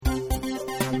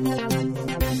Welcome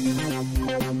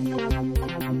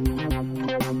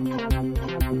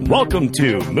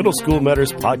to Middle School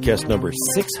Matters podcast number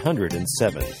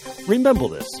 607. Remember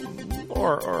this,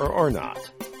 or not.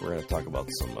 We're going to talk about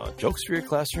some jokes for your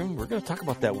classroom. We're going to talk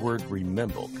about that word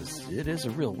remember, because it is a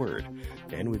real word.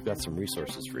 And we've got some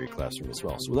resources for your classroom as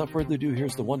well. So without further ado,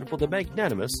 here's the wonderful, the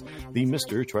magnanimous, the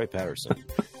Mr. Troy Patterson.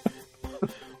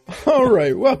 All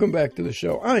right, welcome back to the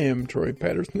show. I am Troy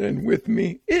Patterson, and with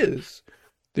me is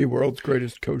the world's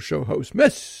greatest co-show host,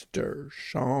 Mr.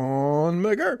 Sean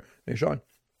McGurr. Hey, Sean.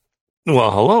 Well,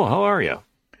 hello. How are you?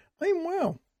 I'm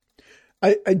well.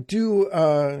 I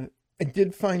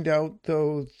did find out,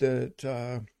 though,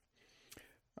 that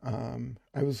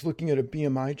I was looking at a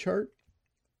BMI chart.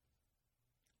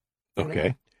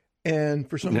 Okay. And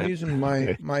for some reason,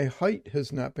 my height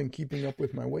has not been keeping up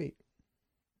with my weight.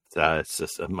 It's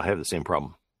just, I have the same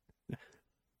problem.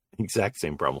 Exact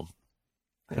same problem.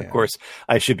 Yeah. Of course,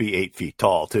 I should be 8 feet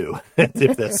tall, too,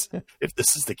 if this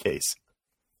is the case.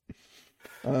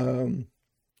 I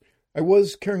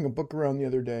was carrying a book around the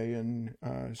other day, and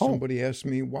somebody asked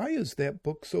me, why is that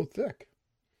book so thick?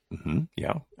 Mm-hmm.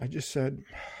 Yeah. I just said,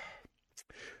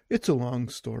 it's a long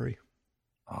story.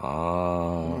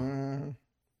 Yeah.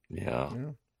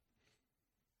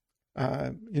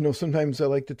 Sometimes I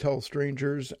like to tell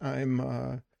strangers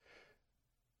I'm,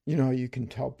 you can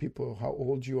tell people how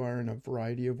old you are in a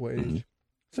variety of ways. Mm-hmm.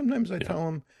 Sometimes I tell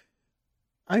them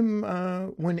I'm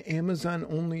when Amazon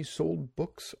only sold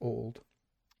books old.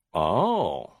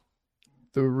 Oh.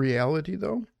 The reality,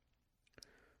 though,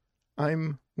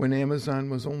 I'm when Amazon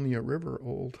was only a river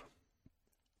old.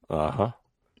 Uh-huh.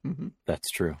 Mm-hmm.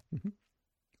 That's true. Mm-hmm.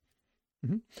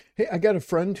 Mm-hmm. Hey, I got a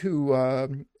friend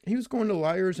who he was going to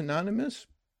Liars Anonymous,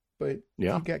 but he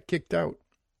got kicked out.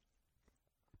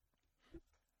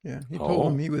 Yeah, he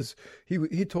told him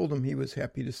he told him he was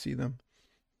happy to see them.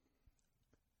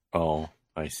 Oh,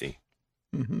 I see.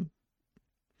 Mm-hmm.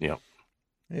 Yeah.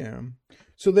 Yeah.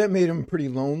 So that made him pretty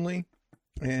lonely,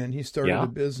 and he started a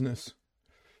business.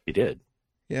 He did.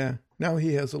 Yeah. Now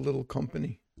he has a little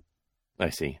company. I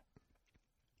see.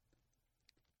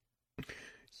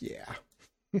 Yeah.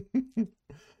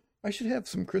 I should have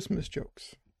some Christmas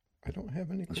jokes. I don't have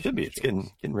any. It should be. It's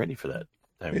getting ready for that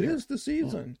time of year. It is the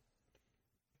season. Yeah.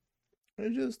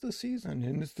 It is the season,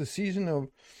 and it's the season of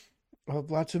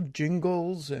lots of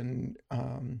jingles, and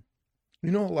a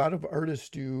lot of artists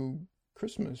do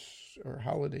Christmas or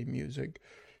holiday music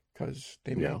because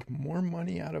they make more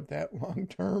money out of that long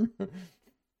term.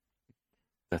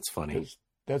 That's funny.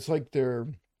 That's like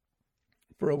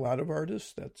for a lot of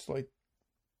artists, that's like,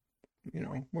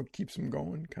 what keeps them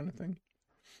going kind of thing.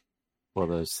 Well,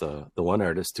 there's the one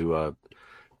artist who has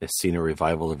seen a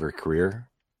revival of her career,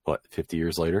 50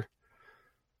 years later?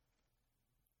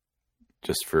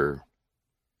 Just for...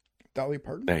 Dolly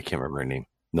Parton? I can't remember her name.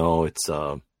 No, it's...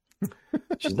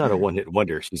 she's not a one-hit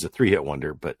wonder. She's a three-hit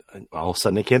wonder, but all of a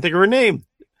sudden I can't think of her name.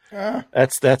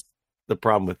 That's the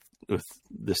problem with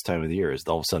this time of the year is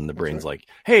all of a sudden the brain's like,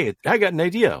 hey, I got an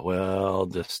idea. Well,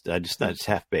 just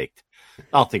half-baked.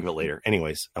 I'll think of it later.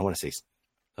 Anyways, I want to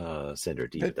say Sandra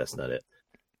Dee, but that's not it.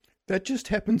 That just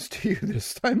happens to you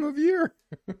this time of year.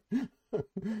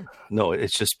 No,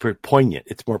 it's just poignant.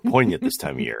 It's more poignant this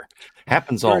time of year.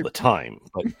 Happens all the time,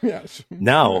 but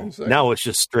now it's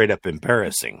just straight up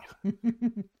embarrassing.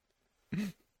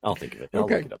 I'll think of it. I'll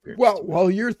look it up here. Well, while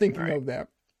you're thinking of that,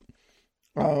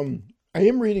 I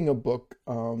am reading a book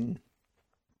right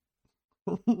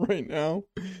now,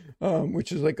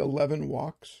 which is like 11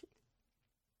 walks.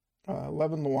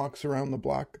 11 walks around the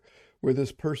block, where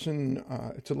this person,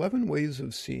 it's 11 ways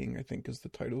of seeing, I think is the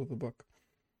title of the book.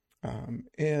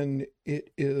 And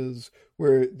it is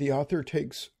where the author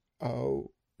takes,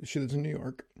 she lives in New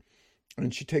York,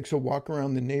 and she takes a walk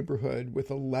around the neighborhood with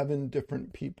 11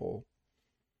 different people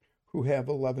who have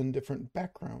 11 different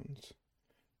backgrounds.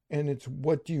 And it's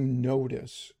what do you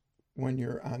notice when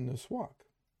you're on this walk,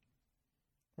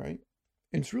 right?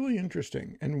 It's really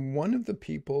interesting. And one of the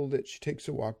people that she takes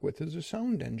a walk with is a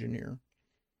sound engineer,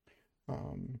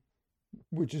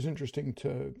 which is interesting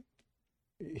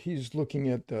he's looking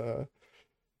at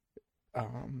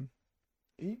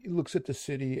he looks at the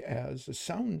city as a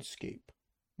soundscape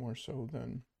more so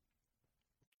than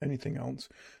anything else.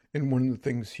 And one of the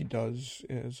things he does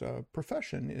as a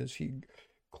profession is he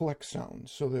collects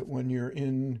sounds so that when you're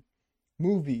in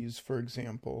movies, for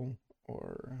example,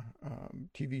 or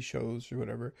TV shows or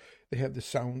whatever, they have the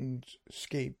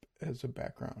soundscape as a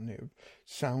background. They have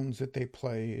sounds that they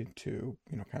play to,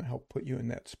 kind of help put you in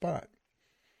that spot.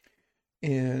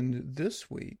 And this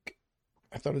week,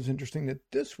 I thought it was interesting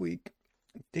that this week,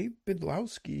 Dave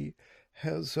Bydlowski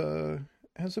has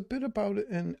has a bit about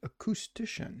an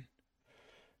acoustician.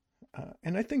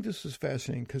 And I think this is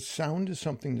fascinating because sound is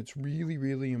something that's really,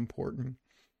 really important.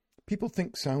 People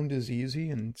think sound is easy,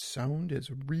 and sound is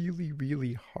really,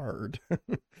 really hard.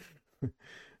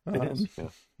 It is,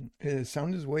 yeah.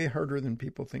 Sound is way harder than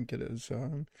people think it is.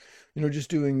 Just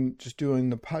doing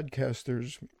the podcast.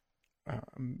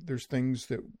 There's things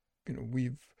that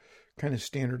we've kind of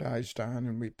standardized on,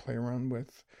 and we play around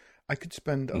with. I could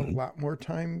spend a lot more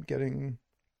time doing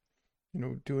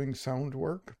sound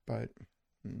work, but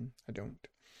I don't.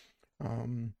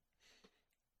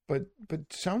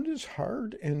 But sound is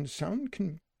hard, and sound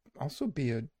can also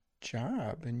be a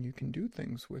job, and you can do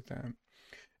things with that.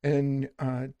 And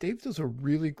Dave does a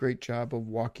really great job of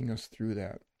walking us through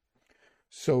that.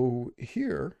 So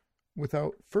here,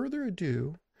 without further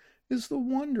ado, is the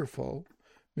wonderful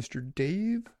Mr.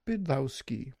 Dave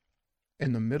Bydlowski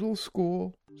and the Middle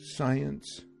School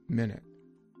Science Minute.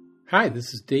 Hi,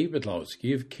 this is Dave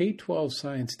Bydlowski of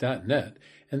K12Science.net,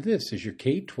 and this is your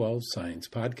K12 Science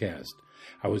Podcast.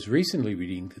 I was recently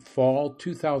reading the fall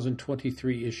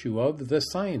 2023 issue of The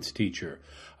Science Teacher,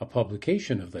 a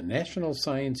publication of the National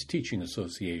Science Teaching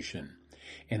Association,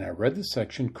 and I read the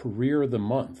section Career of the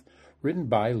Month, written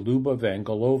by Luba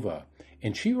Vangelova,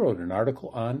 and she wrote an article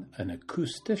on an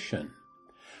acoustician.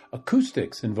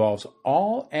 Acoustics involves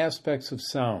all aspects of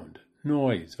sound,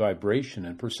 noise, vibration,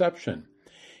 and perception.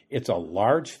 It's a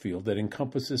large field that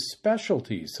encompasses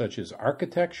specialties such as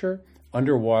architecture,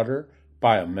 underwater,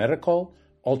 biomedical,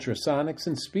 ultrasonics,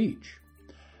 and speech.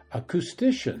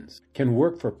 Acousticians can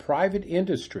work for private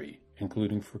industry,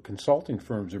 including for consulting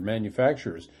firms or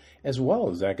manufacturers, as well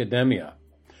as academia.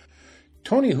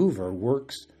 Tony Hoover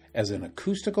works as an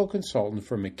acoustical consultant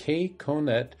for McKay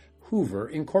Conant Hoover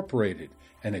Incorporated,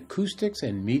 an acoustics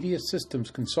and media systems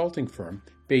consulting firm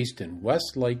based in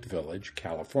Westlake Village,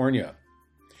 California.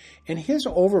 And his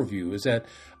overview is that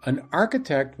an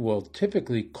architect will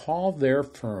typically call their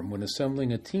firm when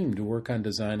assembling a team to work on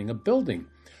designing a building,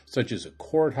 such as a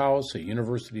courthouse, a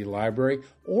university library,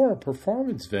 or a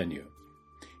performance venue.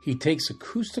 He takes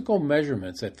acoustical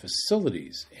measurements at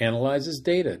facilities, analyzes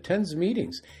data, attends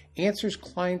meetings, answers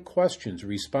client questions,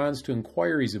 responds to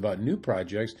inquiries about new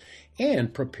projects,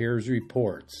 and prepares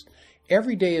reports.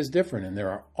 Every day is different, and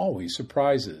there are always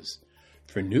surprises.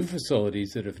 For new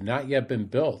facilities that have not yet been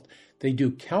built, they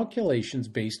do calculations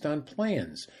based on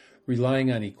plans,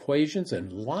 relying on equations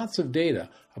and lots of data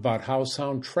about how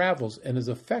sound travels and is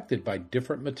affected by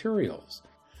different materials.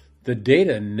 The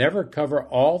data never cover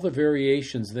all the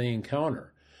variations they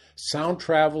encounter. Sound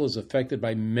travel is affected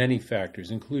by many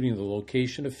factors, including the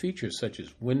location of features such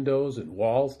as windows and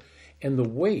walls, and the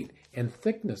weight and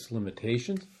thickness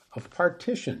limitations of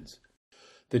partitions.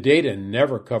 The data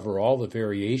never cover all the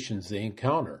variations they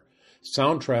encounter.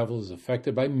 Sound travel is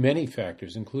affected by many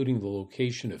factors, including the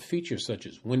location of features such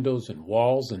as windows and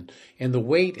walls and the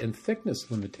weight and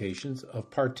thickness limitations of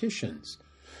partitions.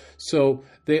 So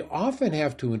they often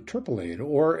have to interpolate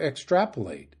or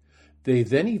extrapolate. They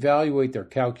then evaluate their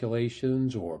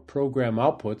calculations or program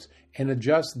outputs and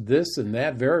adjust this and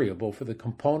that variable for the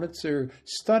components they're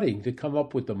studying to come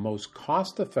up with the most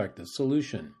cost-effective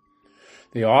solution.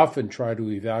 They often try to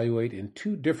evaluate in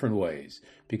two different ways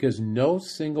because no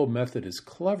single method is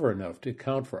clever enough to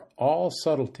account for all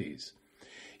subtleties.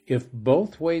 If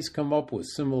both ways come up with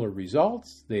similar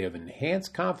results, they have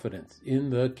enhanced confidence in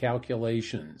the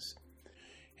calculations.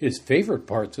 His favorite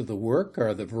parts of the work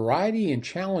are the variety and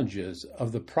challenges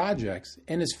of the projects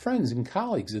and his friends and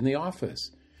colleagues in the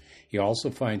office. He also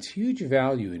finds huge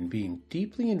value in being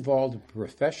deeply involved in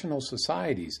professional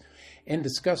societies and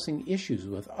discussing issues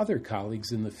with other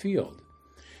colleagues in the field.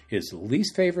 His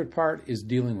least favorite part is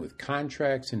dealing with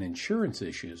contracts and insurance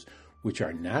issues, which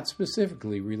are not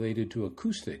specifically related to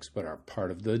acoustics but are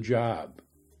part of the job.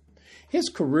 His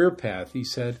career path, he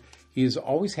said, he has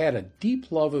always had a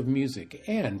deep love of music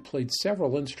and played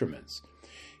several instruments.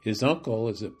 His uncle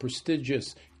is a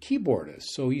prestigious keyboardist,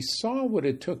 so he saw what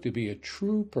it took to be a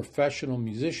true professional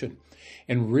musician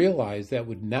and realized that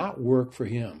would not work for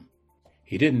him.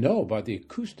 He didn't know about the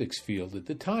acoustics field at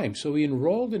the time, so he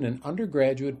enrolled in an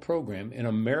undergraduate program in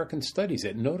American Studies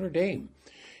at Notre Dame.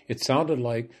 It sounded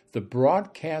like the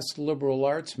broadcast liberal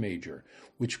arts major,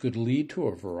 which could lead to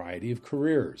a variety of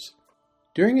careers.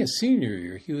 During his senior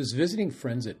year, he was visiting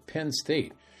friends at Penn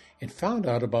State and found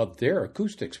out about their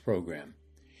acoustics program.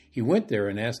 He went there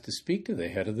and asked to speak to the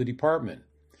head of the department.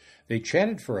 They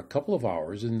chatted for a couple of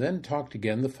hours and then talked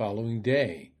again the following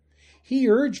day. He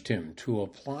urged him to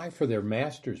apply for their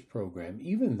master's program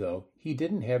even though he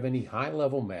didn't have any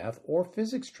high-level math or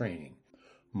physics training.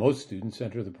 Most students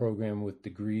enter the program with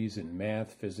degrees in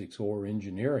math, physics, or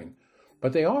engineering.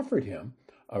 but they offered him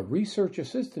a research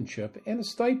assistantship and a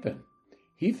stipend.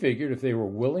 He figured if they were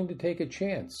willing to take a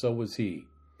chance, so was he.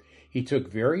 He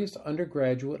took various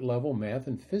undergraduate level math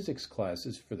and physics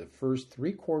classes for the first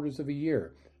 3/4 of a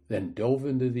year, then dove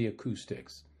into the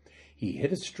acoustics. He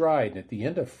hit his stride and at the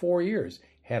end of 4 years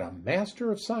had a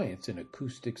Master of Science in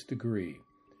Acoustics degree.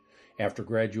 After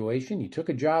graduation, he took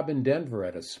a job in Denver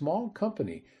at a small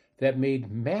company that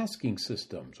made masking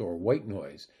systems or white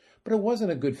noise, but it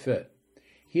wasn't a good fit.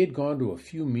 He had gone to a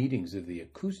few meetings of the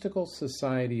Acoustical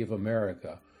Society of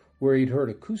America, where he'd heard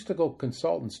acoustical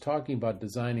consultants talking about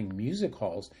designing music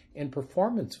halls and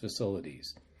performance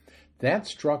facilities. That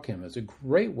struck him as a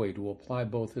great way to apply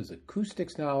both his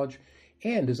acoustics knowledge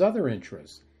and his other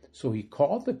interests, so he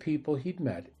called the people he'd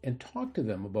met and talked to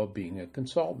them about being a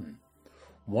consultant.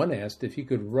 One asked if he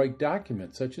could write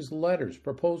documents such as letters,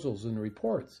 proposals, and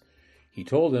reports. He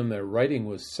told them that writing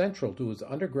was central to his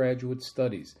undergraduate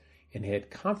studies and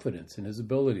had confidence in his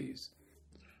abilities.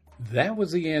 That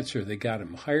was the answer that got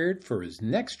him hired for his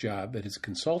next job at his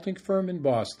consulting firm in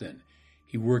Boston.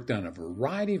 He worked on a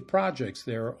variety of projects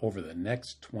there over the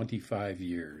next 25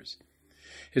 years.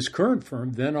 His current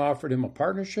firm then offered him a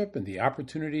partnership and the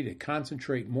opportunity to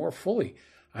concentrate more fully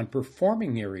on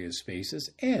performing area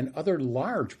spaces and other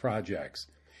large projects.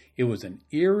 It was an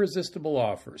irresistible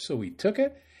offer, so he took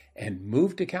it and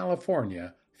moved to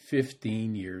California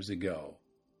 15 years ago.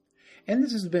 And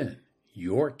this has been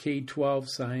your K-12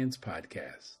 Science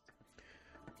Podcast.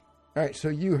 All right, so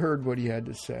you heard what he had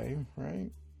to say,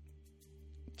 right?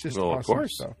 Just well, awesome of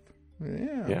course. stuff.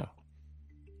 Yeah. Yeah.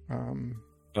 And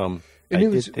I he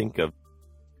did was, think of.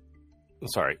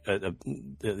 Sorry,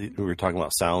 we were talking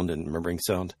about sound and remembering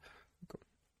sound.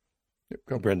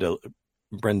 go.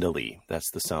 Brenda Lee. That's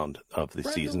the sound of the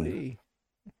Brenda season. Lee.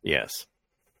 Yes.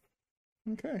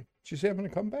 Okay. She's having a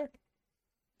comeback?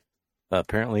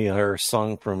 Apparently, her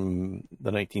song from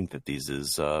the 1950s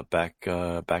is back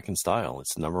in style.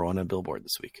 It's #1 on Billboard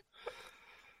this week.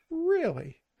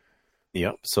 Really?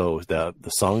 Yep. So the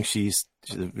song she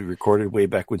recorded way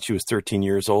back when she was 13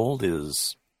 years old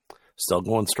is still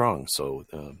going strong. So,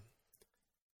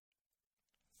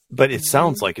 but it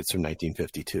sounds like it's from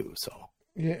 1952. So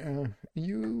yeah,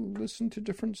 you listen to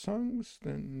different songs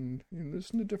than you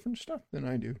listen to different stuff than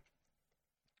I do,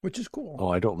 which is cool.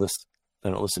 I don't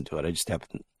listen to it. I just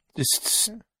happen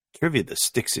trivia that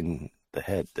sticks in the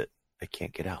head that I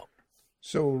can't get out.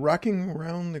 So, Rocking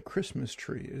Around the Christmas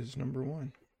Tree is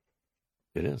 #1.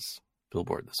 It is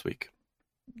Billboard this week.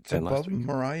 It's above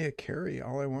Mariah Carey.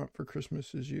 All I Want for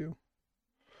Christmas Is You.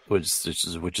 Which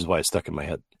is why it stuck in my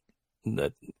head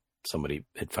that somebody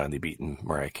had finally beaten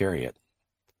Mariah Carey at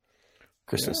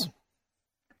Christmas.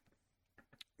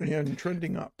 Yeah. And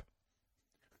trending up.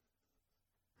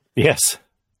 Yes.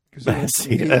 That's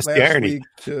the irony. Week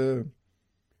to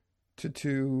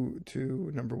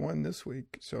 #1 this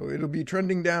week. So it'll be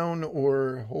trending down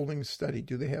or holding steady.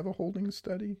 Do they have a holding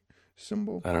steady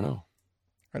symbol? I don't know.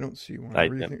 I don't see one.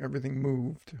 Everything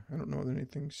moved. I don't know that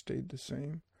anything stayed the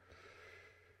same.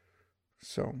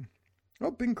 So,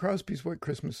 Bing Crosby's White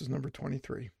Christmas is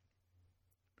 #23.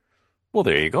 Well,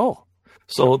 there you go.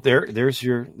 So there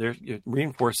it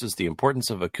reinforces the importance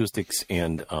of acoustics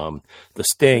and the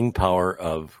staying power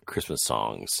of Christmas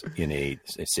songs in a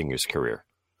singer's career.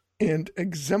 And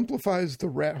exemplifies the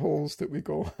rat holes that we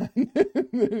go on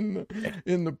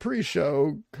in the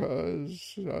pre-show,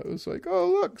 because I was like,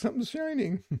 oh, look, something's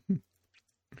shining.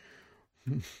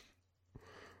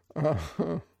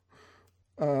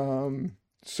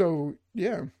 So,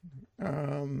 yeah.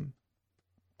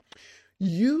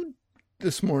 You,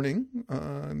 this morning,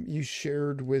 you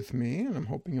shared with me, and I'm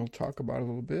hoping you'll talk about it a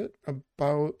little bit,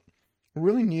 about a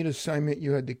really neat assignment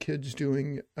you had the kids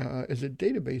doing as a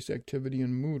database activity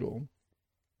in Moodle.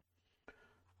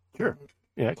 Sure.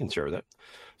 Yeah, I can share that.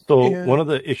 So one of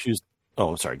the issues...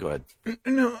 Oh, sorry, go ahead.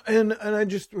 No, and I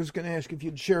just was going to ask if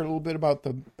you'd share a little bit about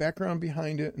the background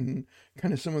behind it and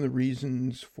kind of some of the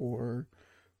reasons for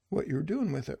what you were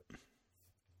doing with it.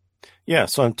 Yeah,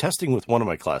 so I'm testing with one of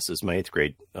my classes, my 8th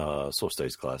grade social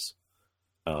studies class.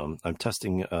 I'm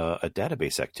testing a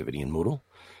database activity in Moodle.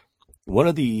 One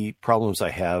of the problems I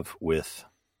have with,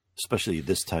 especially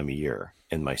this time of year,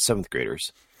 and my 7th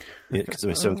graders, because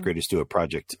my 7th graders do a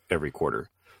project every quarter,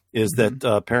 is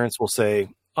that parents will say,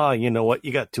 you know what,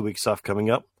 you got 2 weeks off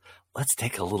coming up. Let's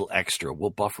take a little extra.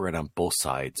 We'll buffer it on both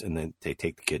sides. And then they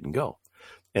take the kid and go.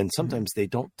 And sometimes they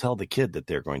don't tell the kid that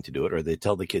they're going to do it, or they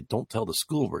tell the kid, don't tell the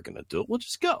school we're going to do it. We'll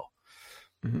just go,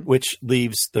 which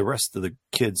leaves the rest of the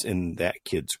kids in that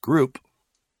kid's group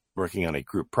working on a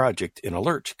group project in a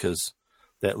lurch, because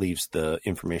that leaves the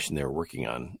information they're working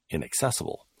on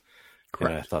inaccessible.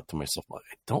 Correct. And I thought to myself, well,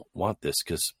 I don't want this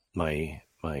because my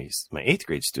 8th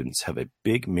grade students have a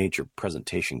big major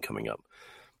presentation coming up,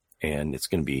 and it's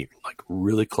going to be like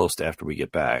really close to after we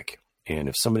get back. And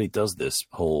if somebody does this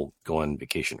whole go on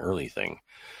vacation early thing,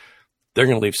 they're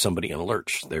going to leave somebody in a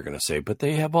lurch. They're going to say, but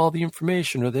they have all the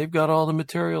information, or they've got all the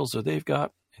materials, or they've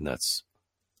got, and that's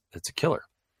a killer.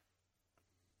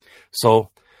 So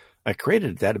I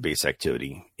created a database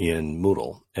activity in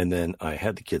Moodle, and then I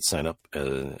had the kids sign up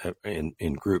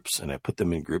in groups, and I put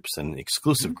them in groups and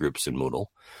exclusive groups in Moodle.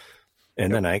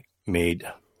 And then I made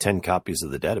 10 copies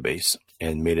of the database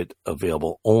and made it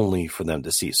available only for them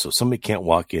to see. So somebody can't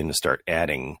walk in and start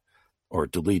adding or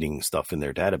deleting stuff in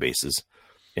their databases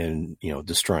and,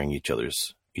 destroying each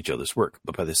other's work.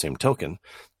 But by the same token,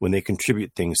 when they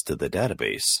contribute things to the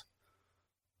database,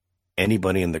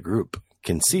 anybody in the group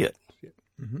can see it.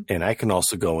 Mm-hmm. And I can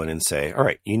also go in and say, all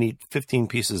right, you need 15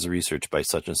 pieces of research by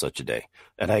such and such a day.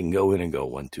 And I can go in and go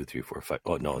 1, 2, 3, 4, 5.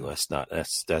 Oh, no, that's not.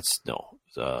 That's no.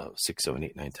 6, 7,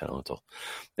 8, 9, 10, 11, 12.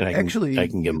 And I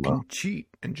can give them cheat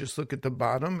and just look at the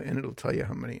bottom, and it'll tell you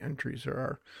how many entries there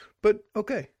are. But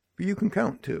okay, you can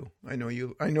count too. I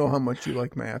know how much you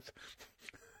like math.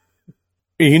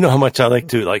 You know how much I like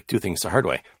to do things the hard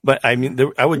way. But I mean,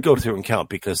 I would go through and count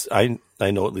because I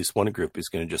know at least one group is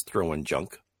going to just throw in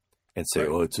junk and say,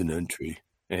 oh, it's an entry.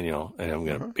 And, and I'm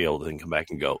going to be able to then come back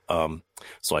and go,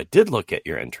 so I did look at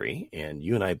your entry, and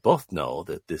you and I both know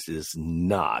that this is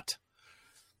not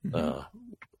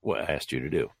what I asked you to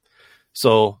do.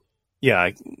 So,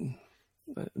 yeah,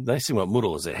 the nice thing about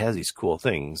Moodle is it has these cool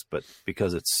things, but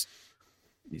because it's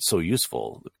so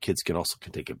useful, the kids can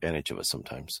take advantage of it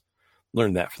sometimes.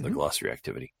 Learn that from the glossary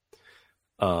activity.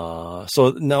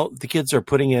 So now the kids are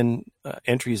putting in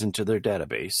entries into their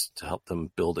database to help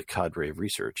them build a cadre of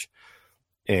research.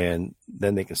 And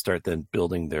then they can start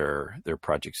building their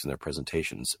projects and their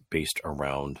presentations based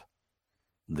around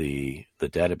the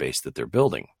database that they're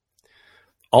building.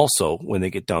 Also, when they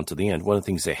get down to the end, one of the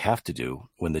things they have to do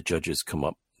when the judges come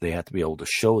up, they have to be able to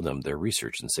show them their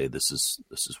research and say, this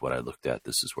is what I looked at.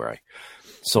 This is where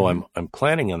so I'm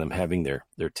planning on them having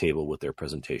their table with their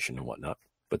presentation and whatnot,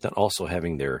 but then also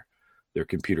having their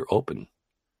computer open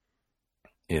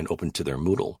to their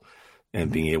Moodle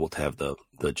and being able to have the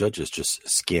judges just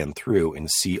scan through and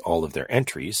see all of their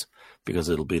entries, because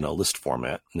it'll be in a list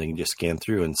format, and they can just scan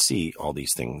through and see all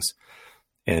these things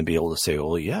and be able to say,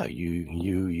 well, yeah,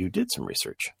 you did some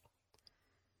research.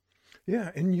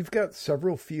 Yeah, and you've got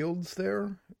several fields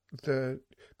there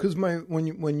because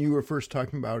when you were first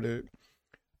talking about it,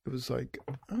 it was like,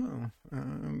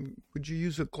 would you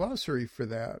use a glossary for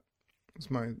that?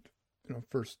 Was my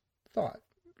first thought,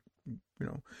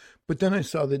 But then I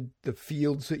saw the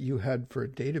fields that you had for a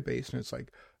database, and it's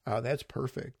like, that's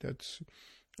perfect. That's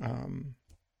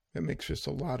that makes just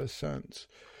a lot of sense,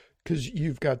 because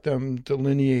you've got them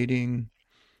delineating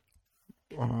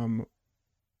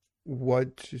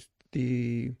what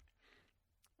the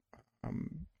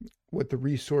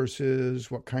resource is,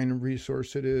 what kind of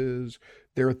resource it is,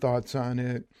 their thoughts on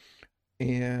it,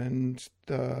 and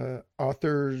the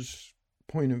author's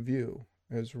point of view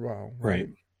as well. Right.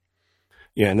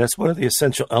 Yeah, and that's one of the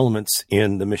essential elements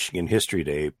in the Michigan History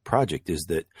Day project, is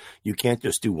that you can't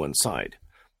just do one side.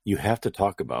 You have to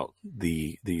talk about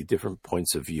the different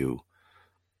points of view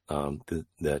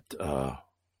that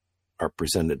are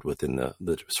presented within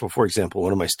the. So, for example,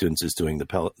 one of my students is doing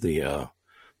the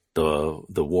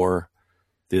war,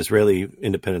 the Israeli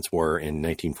Independence War in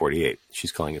 1948.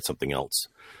 She's calling it something else,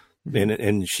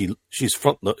 and she's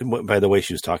front. By the way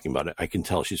she was talking about it, I can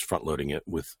tell she's front loading it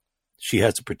with. She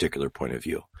has a particular point of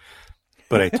view.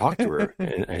 But I talked to her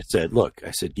and I said, look,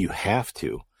 you have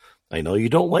to. I know you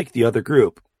don't like the other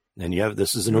group, and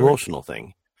this is an emotional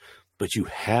thing, but you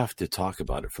have to talk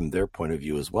about it from their point of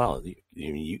view as well.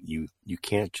 You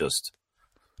can't just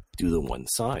do the one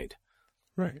side.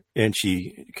 Right. And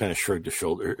she kind of shrugged her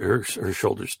shoulder, her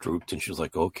shoulders drooped, and she was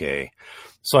like, okay.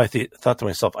 So I thought to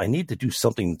myself, I need to do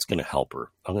something that's going to help her.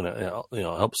 I'm going to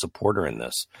help support her in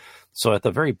this. So at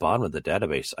the very bottom of the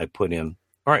database, I put in,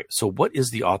 all right, so what is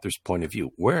the author's point of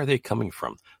view? Where are they coming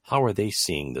from? How are they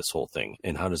seeing this whole thing?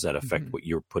 And how does that affect what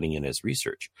you're putting in as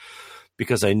research?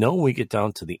 Because I know when we get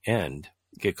down to the end,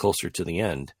 get closer to the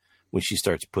end, when she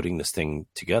starts putting this thing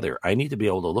together, I need to be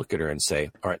able to look at her and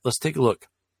say, all right, let's take a look.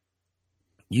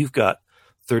 You've got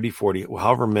 30, 40,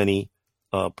 however many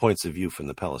points of view from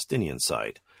the Palestinian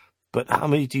side, but how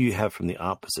many do you have from the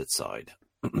opposite side?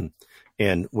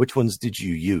 And which ones did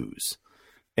you use?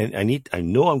 And I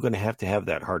know I'm going to have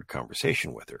that hard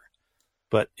conversation with her,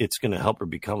 but it's going to help her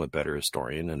become a better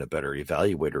historian and a better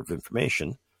evaluator of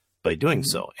information. by doing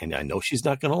so. And I know she's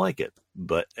not going to like it,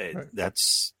 but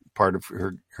that's part of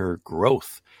her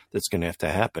growth that's going to have to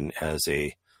happen as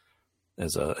a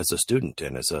student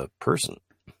and as a person.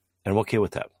 And I'm okay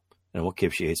with that. And I'm okay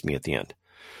if she hates me at the end.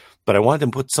 But I wanted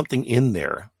them to put something in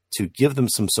there to give them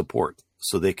some support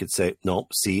so they could say, no,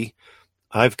 see,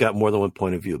 I've got more than one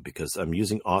point of view because I'm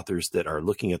using authors that are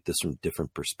looking at this from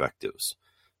different perspectives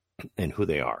and who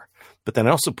they are. But then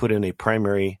I also put in a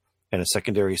primary and a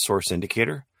secondary source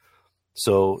indicator.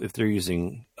 So if they're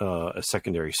using a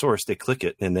secondary source, they click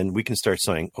it, and then we can start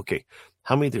saying, okay,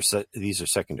 how many of these are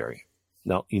secondary?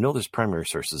 Now, there's primary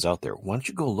sources out there. Why don't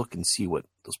you go look and see what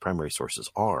those primary sources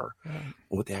are and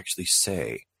what they actually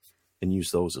say and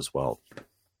use those as well.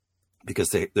 Because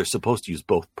they're supposed to use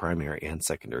both primary and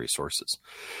secondary sources.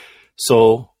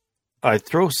 So I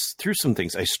threw some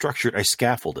things. I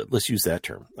scaffolded. Let's use that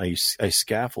term. I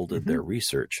scaffolded their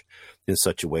research in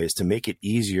such a way as to make it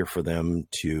easier for them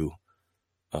to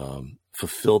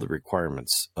fulfill the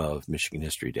requirements of Michigan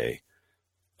History Day,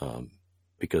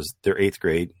 because they're 8th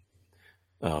grade.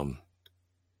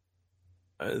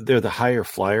 They're the higher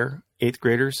flyer 8th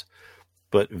graders,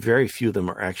 but very few of them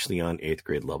are actually on 8th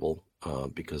grade level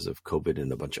because of COVID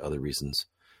and a bunch of other reasons.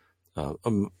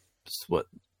 70%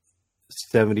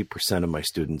 of my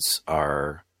students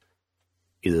are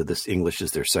either this English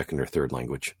is their second or third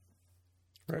language.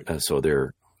 Right. So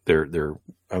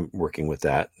I'm working with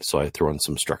that. So I throw in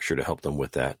some structure to help them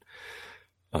with that.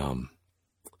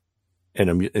 And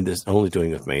I'm only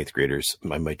doing it with my 8th graders.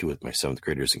 I might do it with my 7th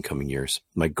graders in coming years.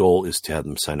 My goal is to have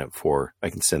them sign up for, I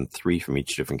can send 3 from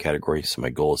each different category. So my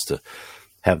goal is to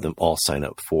have them all sign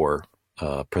up for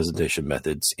presentation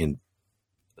methods in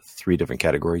 3 different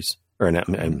categories, or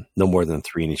and no more than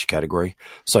 3 in each category.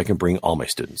 So I can bring all my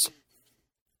students.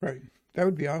 Right. That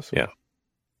would be awesome. Yeah.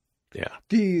 Yeah.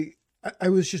 I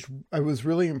was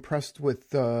really impressed with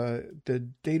the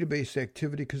database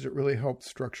activity because it really helped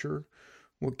structure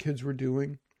what kids were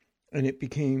doing, and it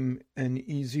became an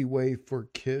easy way for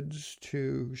kids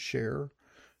to share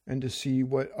and to see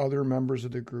what other members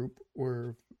of the group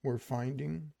were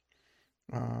finding.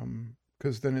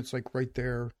 Because then it's like right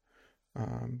there,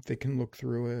 they can look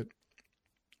through it.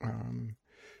 And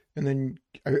then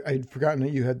I'd forgotten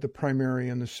that you had the primary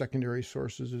and the secondary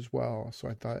sources as well. So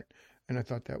I thought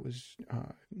that was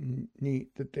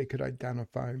neat that they could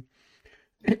identify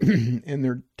and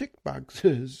their tick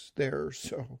boxes there.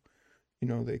 So,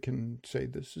 they can say,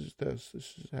 this is this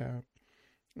is that.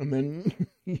 And then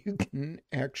you can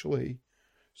actually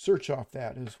search off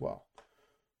that as well.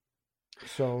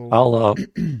 So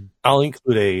I'll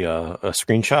include a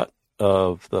screenshot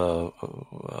of the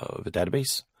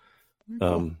database.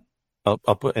 Cool.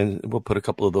 I'll put, and we'll put a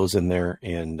couple of those in there.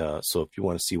 And so if you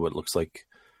want to see what it looks like,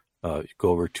 go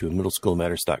over to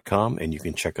middleschoolmatters.com and you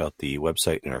can check out the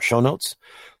website in our show notes.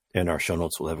 And our show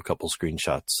notes will have a couple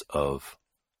screenshots of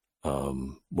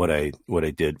what I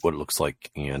did, what it looks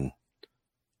like, and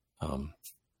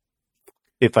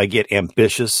if I get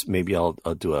ambitious, maybe I'll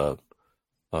do a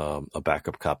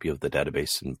backup copy of the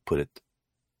database and put it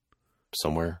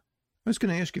somewhere. I was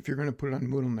going to ask if you're going to put it on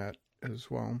MoodleNet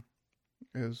as well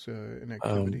as an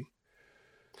activity.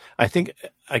 I think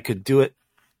I could do it.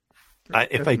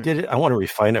 If I did it, I want to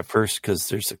refine it first because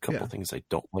there's a couple things I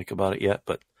don't like about it yet,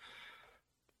 but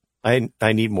I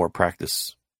need more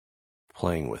practice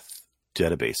playing with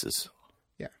databases.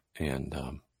 Yeah. And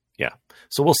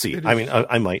so we'll see. I mean,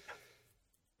 I might.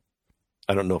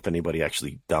 I don't know if anybody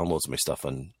actually downloads my stuff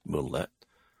on MoodleNet.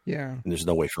 Yeah. And there's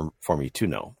no way for me to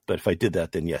know. But if I did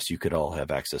that, then yes, you could all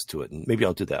have access to it. And maybe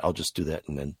I'll do that. I'll just do that.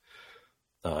 And then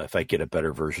if I get a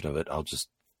better version of it, I'll just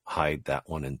hide that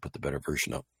one and put the better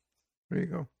version up. There you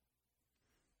go.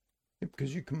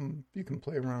 Because you can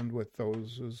play around with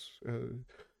those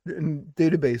and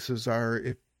databases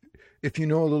are, if you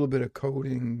know a little bit of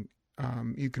coding,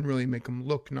 you can really make them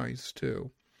look nice too.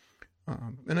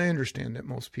 And I understand that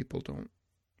most people don't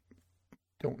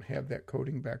have that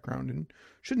coding background and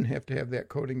shouldn't have to have that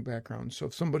coding background. So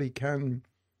if somebody can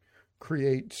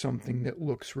create something that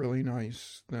looks really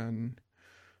nice, then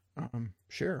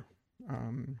share.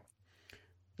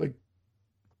 Like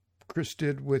Chris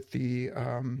did with the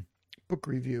book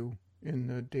review in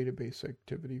the database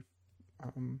activity.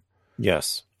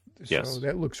 Yes. So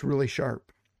that looks really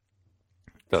sharp.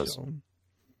 It does.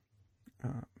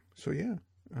 So yeah.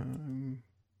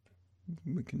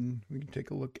 We can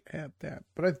take a look at that.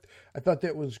 But I thought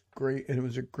that was great, and it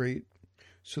was a great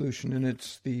solution. And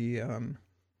it's the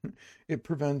it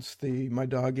prevents the my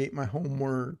dog ate my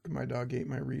homework, my dog ate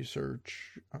my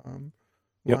research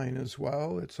line as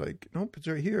well. It's like, nope, it's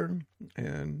right here.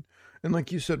 And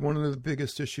like you said, one of the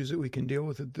biggest issues that we can deal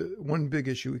with, one big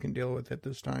issue we can deal with at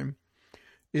this time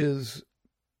is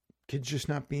kids just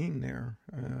not being there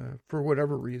for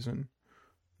whatever reason,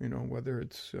 whether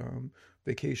it's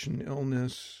vacation,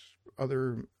 illness,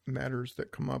 other matters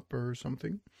that come up or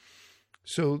something.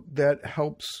 So that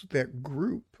helps that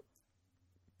group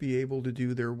be able to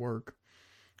do their work.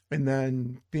 And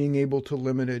then being able to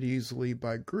limit it easily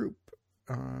by group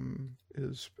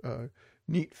is a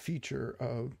neat feature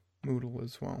of Moodle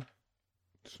as well.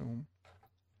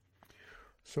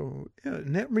 So yeah,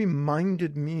 and that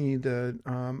reminded me that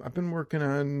I've been working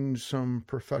on some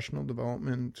professional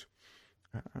development.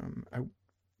 I'm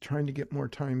trying to get more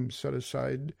time set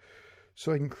aside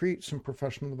so I can create some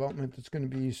professional development that's going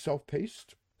to be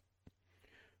self-paced.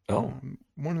 Oh.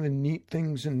 One of the neat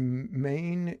things in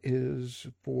Maine is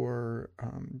for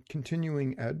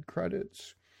continuing ed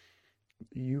credits.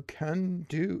 We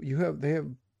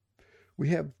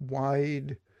have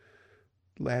wide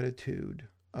latitude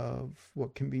of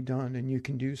what can be done, and you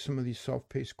can do some of these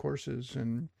self-paced courses,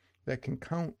 and that can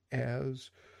count as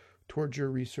towards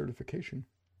your recertification.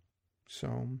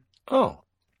 So I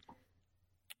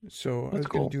was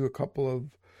going to do a couple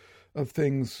of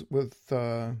things with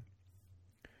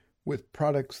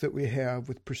products that we have,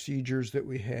 with procedures that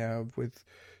we have, with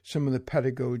some of the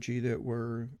pedagogy that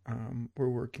we're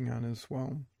working on as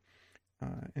well,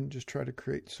 and just try to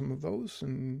create some of those.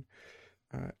 And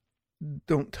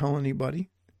don't tell anybody.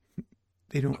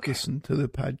 They don't listen to the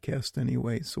podcast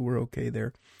anyway, so we're okay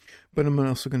there. But I'm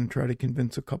also going to try to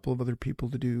convince a couple of other people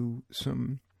to do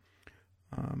some,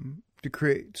 to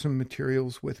create some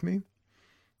materials with me.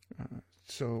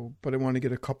 But I want to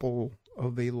get a couple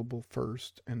available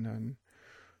first, and then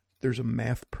there's a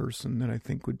math person that I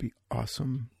think would be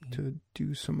awesome to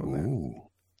do some of that. Ooh.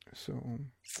 So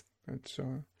it's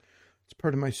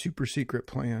part of my super secret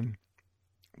plan,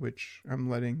 which I'm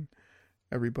letting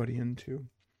everybody into.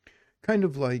 Kind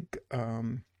of like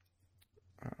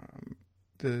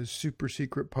the super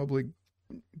secret public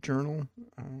journal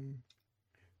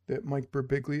that Mike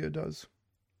Birbiglia does.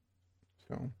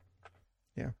 So,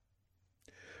 yeah.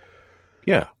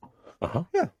 Yeah. Uh-huh.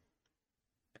 Yeah.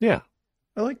 Yeah.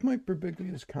 I like Mike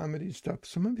Birbiglia's comedy stuff.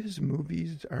 Some of his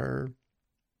movies they're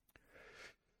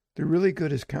really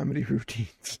good as comedy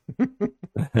routines.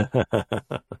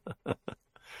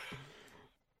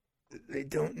 They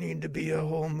don't need to be a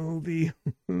whole movie.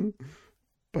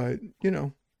 But,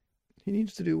 he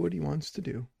needs to do what he wants to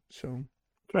do. So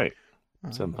right.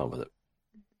 Some fun with it.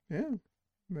 Yeah.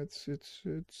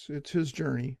 It's his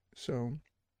journey. So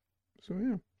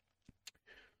yeah.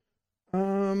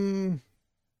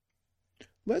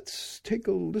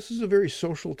 This is a very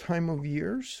social time of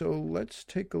year, so let's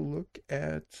take a look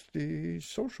at the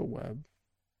social web.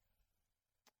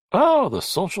 Oh, the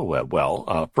social web.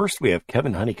 Well, first we have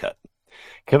Kevin Honeycutt.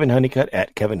 Kevin Honeycutt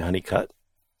at Kevin Honeycutt.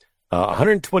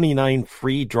 129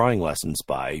 free drawing lessons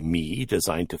by me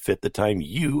designed to fit the time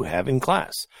you have in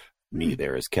class. Me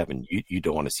there is Kevin. You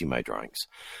don't want to see my drawings.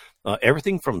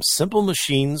 Everything from simple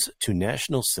machines to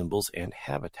national symbols and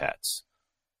habitats.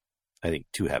 I think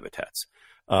 2 habitats.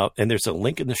 And there's a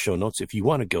link in the show notes if you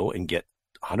want to go and get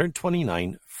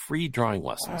 129 free drawing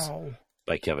lessons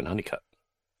by Kevin Honeycutt.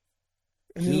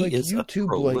 And he like is YouTube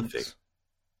prolific. Links.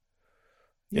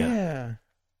 Yeah.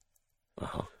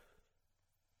 Uh-huh.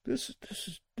 This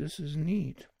is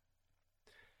neat.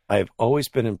 I've always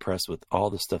been impressed with all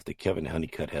the stuff that Kevin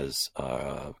Honeycutt has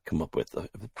come up with. The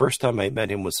first time I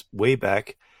met him was way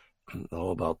back,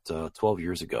 about 12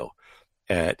 years ago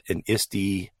at an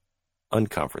ISTE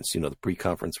unconference, the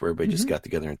pre-conference where everybody just got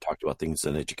together and talked about things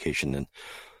in education. And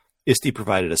ISTE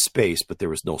provided a space, but there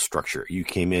was no structure. You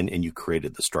came in and you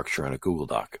created the structure on a Google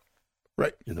Doc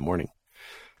right in the morning.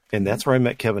 And that's where I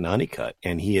met Kevin Honeycutt.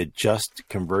 And he had just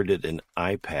converted an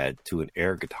iPad to an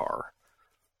air guitar.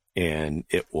 And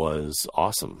it was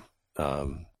awesome.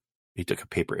 He took a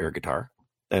paper air guitar,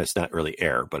 and it's not really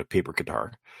air, but a paper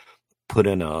guitar, put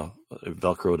in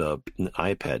Velcroed an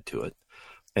iPad to it.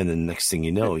 And then next thing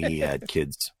you know, he had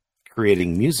kids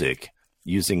creating music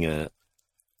using a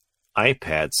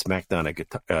iPad smacked on a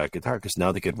guitar because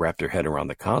now they could wrap their head around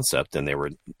the concept, and they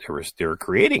were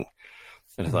creating.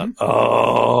 And I thought,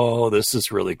 oh, this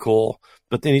is really cool.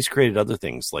 But then he's created other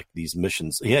things like these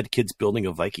missions. He had kids building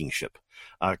a Viking ship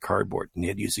out of cardboard, and he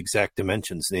had to use exact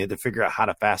dimensions, and they had to figure out how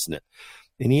to fasten it.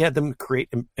 And he had them create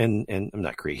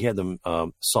he had them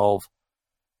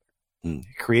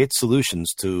create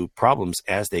solutions to problems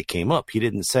as they came up. He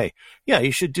didn't say, yeah,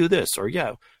 you should do this, or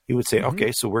yeah. He would say,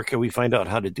 okay, so where can we find out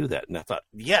how to do that? And I thought,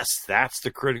 yes, that's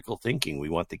the critical thinking we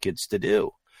want the kids to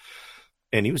do.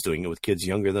 and he was doing it with kids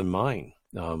younger than mine.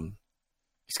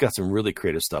 He's got some really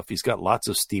creative stuff. He's got lots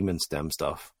of STEAM and STEM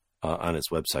stuff on his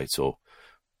website. So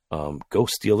go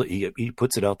steal it. He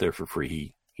puts it out there for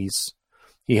free.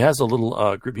 He has a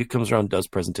little group. He comes around, does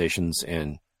presentations,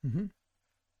 and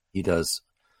he does.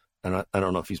 And I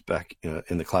don't know if he's back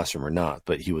in the classroom or not,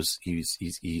 but he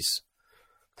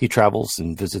travels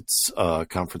and visits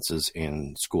conferences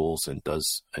and schools and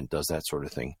does that sort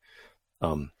of thing.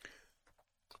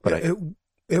 But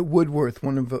at Woodworth,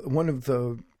 one of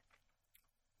the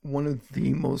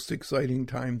most exciting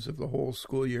times of the whole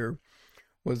school year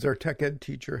was their tech ed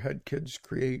teacher had kids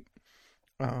create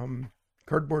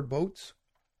cardboard boats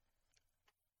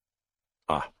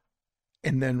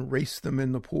and then race them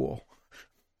in the pool.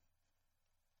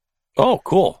 Oh,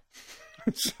 cool.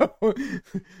 So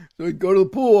we'd go to the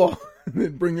pool and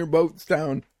then bring their boats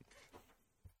down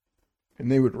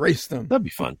and they would race them. That'd be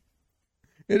fun.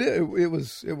 It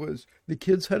was the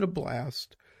kids had a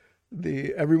blast.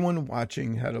 Everyone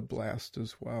watching had a blast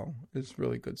as well. It's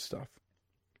really good stuff.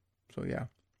 So yeah.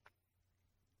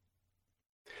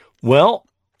 Well,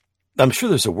 I'm sure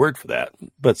there's a word for that,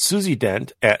 but Susie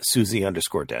Dent at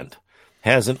Susie_Dent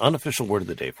has an unofficial word of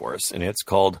the day for us, and it's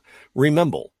called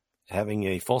rememble. Having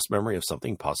a false memory of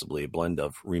something, possibly a blend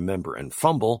of remember and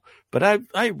fumble, but I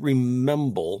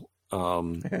remember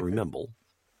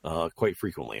quite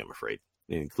frequently, I'm afraid,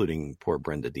 including poor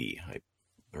Brenda Lee.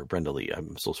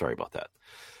 I'm so sorry about that.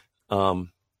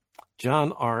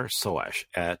 John R. Soash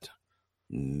at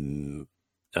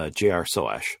JR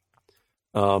Soash.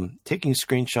 Taking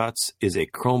screenshots is a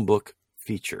Chromebook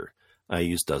feature I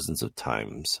use dozens of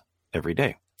times every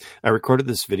day. I recorded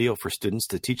this video for students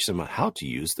to teach them how to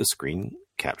use the screen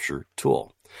capture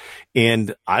tool.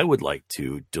 And I would like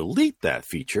to delete that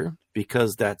feature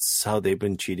because that's how they've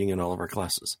been cheating in all of our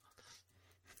classes.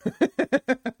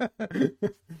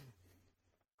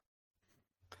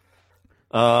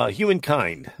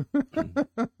 Humankind.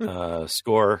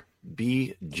 Score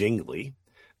B. Jingley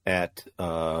at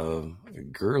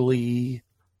Girly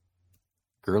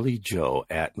Joe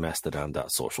at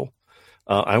mastodon.social.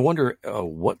 I wonder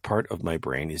what part of my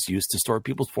brain is used to store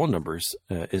people's phone numbers.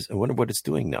 I wonder what it's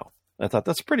doing now. I thought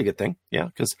that's a pretty good thing. Yeah,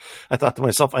 because I thought to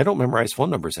myself, I don't memorize phone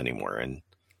numbers anymore, and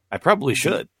I probably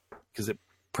should because it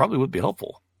probably would be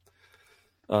helpful.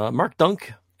 Mark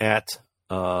Dunk at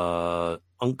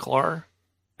Unclar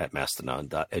at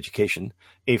mastodon.education,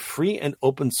 a free and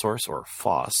open source, or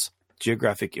FOSS,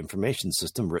 geographic information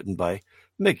system written by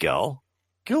Miguel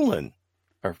Gillen,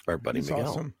 our buddy. He's Miguel.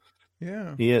 Awesome.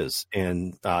 Yeah, he is.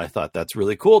 And I thought that's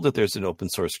really cool that there's an open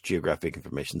source geographic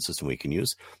information system we can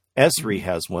use. Esri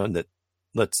has one that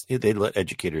they let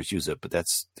educators use it, but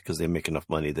that's because they make enough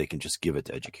money. They can just give it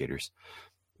to educators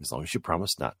as long as you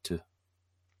promise not to,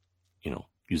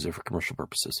 use it for commercial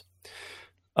purposes.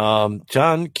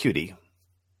 John Cutie.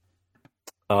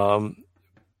 I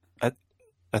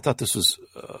thought this was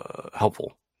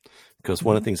helpful because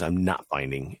one of the things I'm not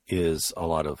finding is a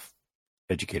lot of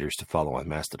educators to follow on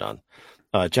Mastodon.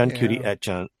 John Cutie at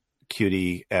John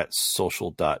Cutie at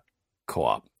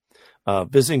social.coop.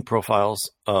 Visiting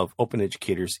profiles of open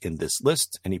educators in this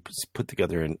list, and he put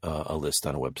together a list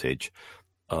on a webpage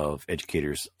of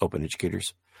educators, open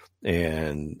educators,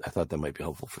 and I thought that might be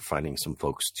helpful for finding some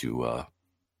folks to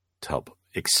help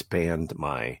expand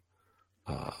my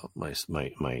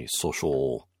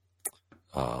social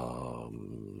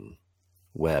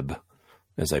web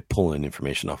as I pull in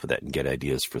information off of that and get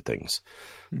ideas for things.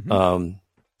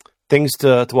 Things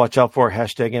to watch out for.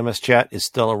 Hashtag MSChat is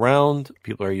still around.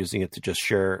 People are using it to just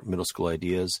share middle school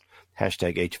ideas.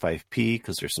 Hashtag H5P,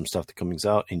 because there's some stuff that comes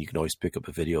out, and you can always pick up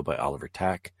a video by Oliver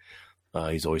Tack.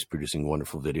 He's always producing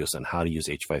wonderful videos on how to use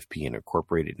H5P and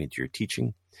incorporate it into your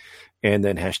teaching. And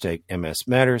then hashtag MS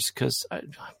Matters, because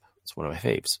it's one of my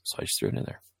faves, so I just threw it in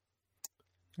there.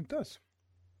 It does.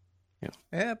 Yeah.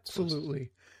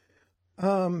 Absolutely.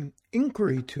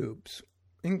 Inquiry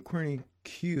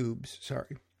cubes,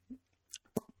 sorry.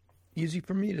 Easy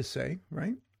for me to say,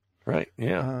 right? Right,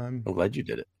 yeah. I'm glad you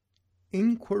did it.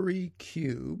 Inquiry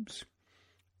cubes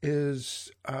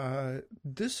is,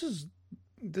 this is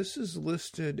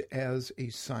listed as a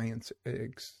science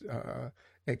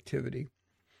activity.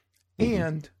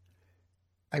 And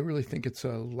I really think it's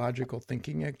a logical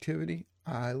thinking activity.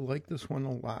 I like this one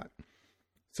a lot.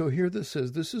 So here this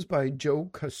is. This is by Joe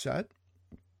Cassette,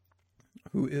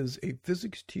 who is a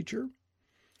physics teacher,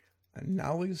 a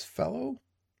Knowles Fellow,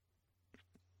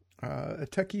 a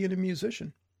techie, and a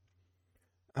musician.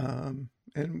 And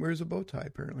wears a bow tie,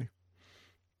 apparently.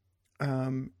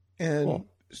 And cool.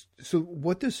 So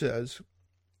what this is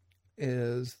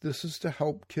this is to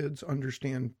help kids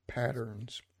understand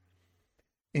patterns.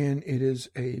 And it is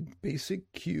a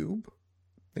basic cube.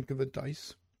 Think of a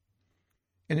dice.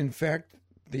 And in fact,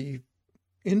 the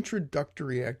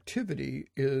introductory activity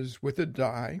is with a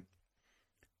die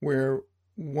where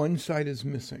one side is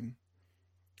missing.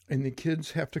 And the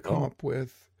kids have to come up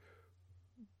with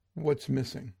what's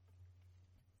missing.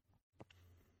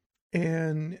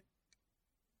 And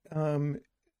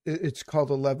it's called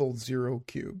a level 0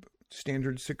 cube.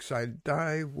 Standard 6-sided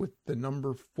die with the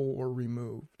number 4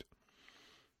 removed.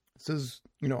 It says,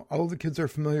 all the kids are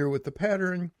familiar with the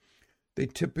pattern. They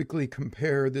typically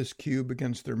compare this cube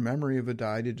against their memory of a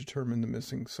die to determine the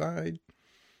missing side.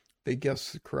 They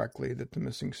guess correctly that the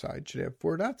missing side should have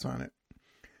 4 dots on it.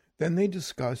 Then they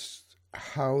discuss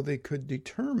how they could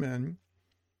determine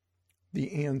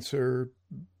the answer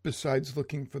besides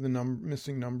looking for the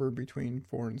missing number between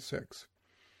 4 and 6.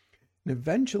 And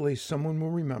eventually someone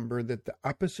will remember that the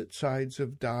opposite sides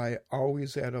of die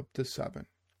always add up to 7.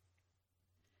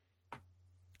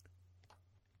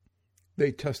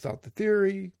 They test out the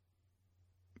theory,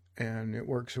 and it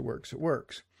works.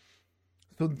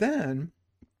 So then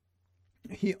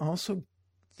he also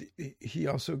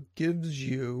gives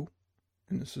you,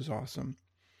 and this is awesome,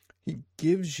 he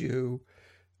gives you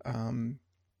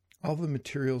all the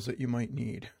materials that you might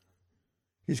need.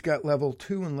 He's got level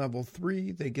 2 and level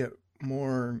 3. They get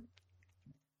more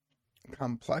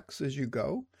complex as you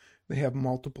go. They have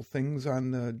multiple things on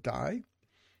the die.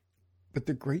 But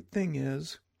the great thing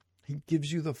is he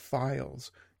gives you the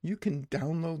files. You can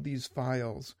download these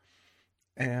files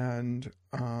and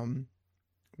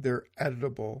they're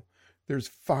editable. There's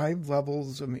 5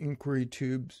 levels of inquiry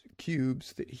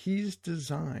cubes that he's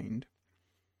designed.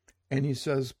 And he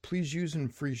says, please use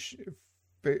and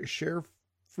share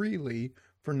freely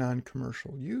for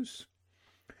non-commercial use.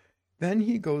 Then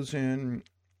he goes in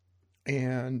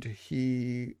and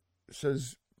he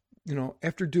says,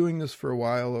 after doing this for a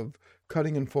while of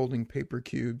cutting and folding paper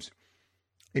cubes,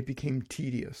 it became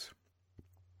tedious.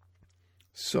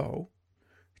 So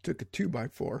he took a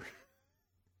 2x4.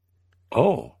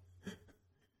 Oh.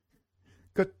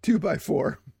 Cut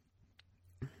 2x4.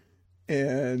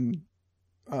 And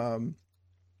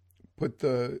put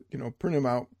print them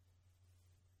out,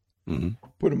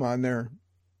 put them on there.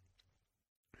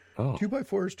 Oh.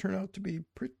 2x4s turn out to be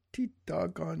pretty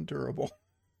doggone durable.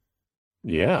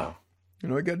 Yeah. I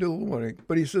got to do a little more.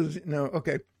 But he says, no,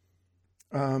 okay.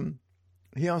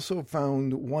 He also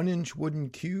found 1-inch wooden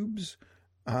cubes.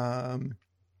 You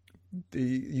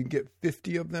get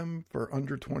 50 of them for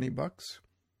under $20. Well,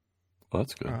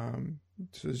 that's good.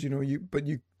 It says, but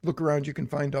you look around, you can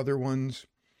find other ones.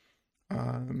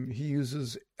 He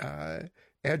uses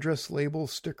address label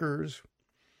stickers.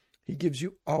 He gives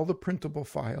you all the printable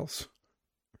files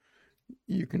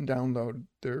you can download.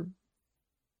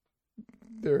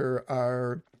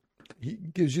 He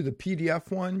gives you the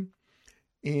PDF one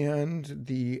and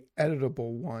the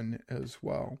editable one as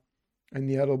well. And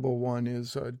the editable one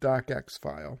is a docx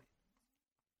file.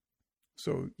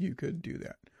 So you could do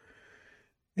that.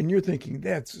 And you're thinking,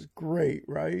 that's great,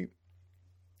 right?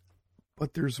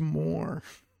 But there's more.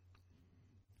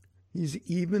 He's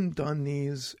even done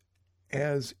these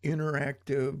as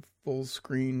interactive full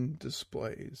screen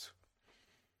displays.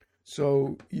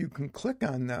 So you can click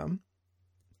on them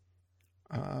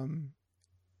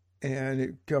and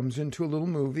it comes into a little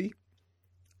movie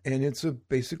and it's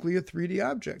basically a 3D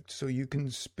object. So you can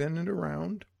spin it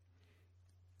around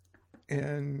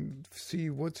and see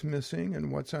what's missing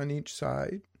and what's on each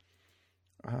side.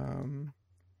 And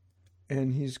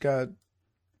he's got,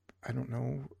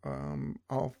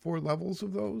 all 4 levels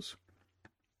of those.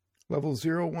 Level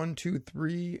 0, 1, 2,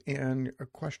 3, and a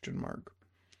question mark.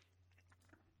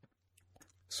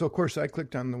 So, of course, I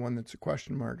clicked on the one that's a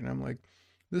question mark, and I'm like,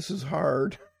 this is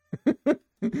hard. I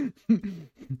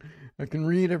can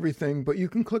read everything, but you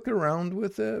can click around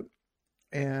with it,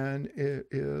 and it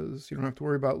is, you don't have to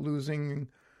worry about losing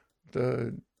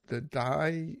the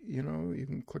die. You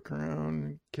can click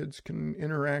around, kids can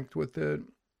interact with it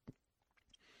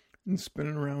and spin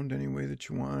it around any way that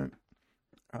you want.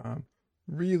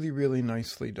 Really, really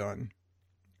nicely done.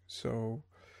 So,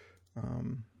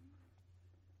 and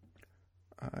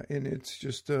it's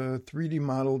just a 3D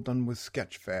model done with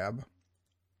Sketchfab.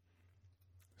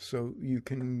 So you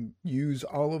can use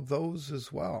all of those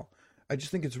as well. I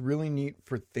just think it's really neat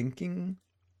for thinking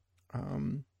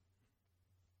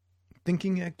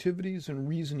activities and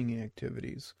reasoning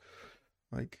activities.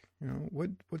 Like,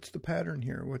 what's the pattern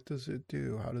here? What does it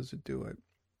do? How does it do it?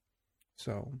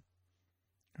 So,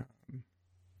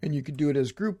 and you could do it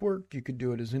as group work. You could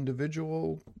do it as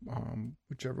individual,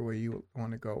 whichever way you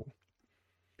want to go.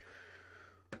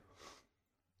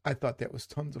 I thought that was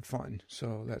tons of fun.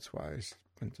 So that's why I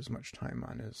spent as much time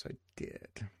on it as I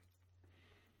did.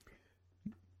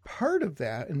 Part of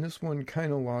that, and this one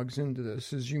kind of logs into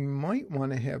this, is you might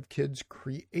want to have kids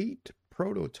create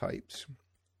prototypes.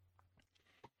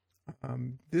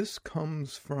 This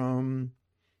comes from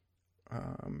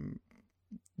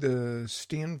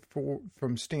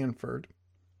Stanford,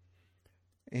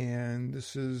 and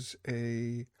this is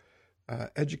a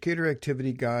educator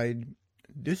activity guide.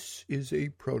 This is a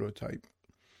prototype.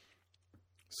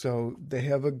 So they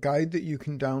have a guide that you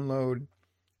can download,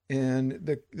 and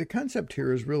the concept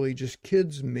here is really just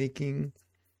kids making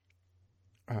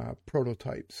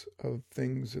prototypes of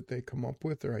things that they come up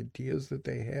with or ideas that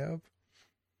they have.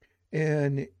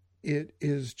 And it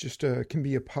is just can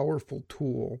be a powerful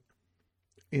tool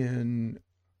in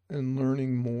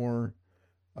learning more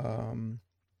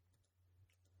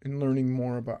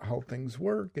about how things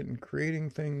work and creating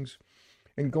things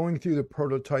and going through the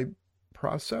prototype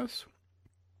process.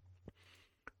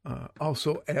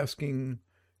 Also asking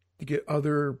to get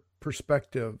other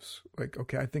perspectives, like,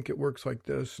 okay, I think it works like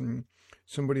this, and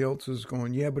somebody else is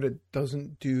going, yeah, but it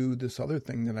doesn't do this other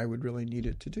thing that I would really need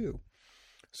it to do.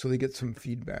 So they get some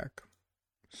feedback.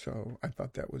 So I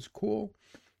thought that was cool.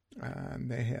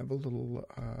 They have a little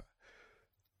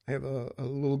a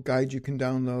little guide you can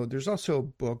download. There's also a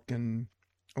book and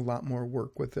a lot more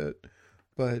work with it,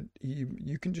 but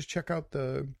you can just check out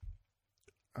the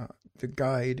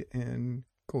guide and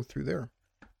go through there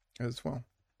as well.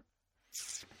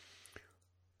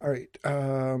 All right.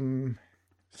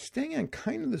 Staying on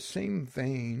kind of the same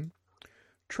vein,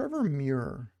 Trevor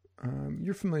Muir.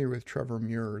 You're familiar with Trevor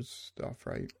Muir's stuff,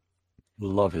 right?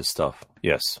 Love his stuff.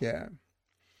 Yes. Yeah.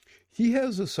 He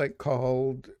has a site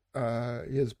called,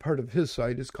 as part of his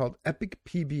site is called Epic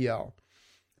PBL.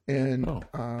 And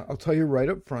I'll tell you right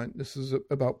up front, this is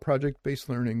about project-based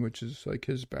learning, which is like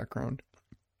his background.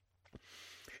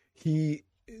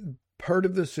 Part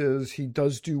of this is he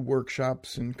does do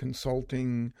workshops and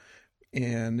consulting,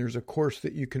 and there's a course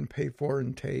that you can pay for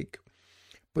and take.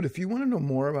 But if you want to know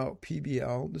more about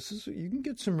PBL, you can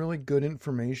get some really good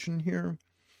information here.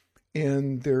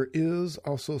 And there is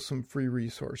also some free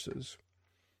resources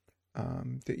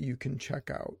that you can check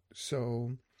out.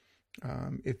 So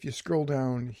if you scroll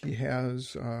down, he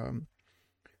has one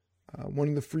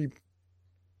of the free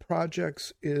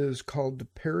projects is called the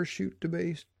Parachute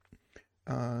Debate.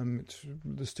 It's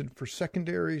listed for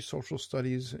secondary, social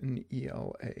studies, and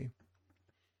ELA.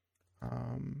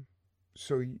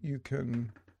 So you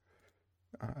can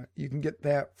get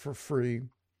that for free.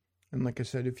 And like I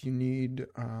said, if you need,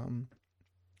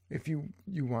 if you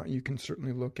want, you can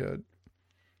certainly look at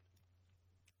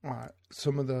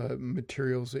some of the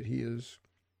materials that he is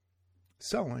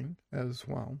selling as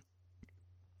well.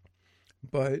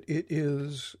 But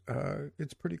it's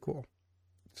pretty cool.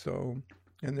 So,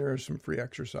 and there are some free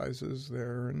exercises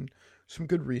there and some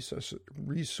good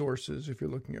resources if you're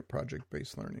looking at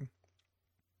project-based learning.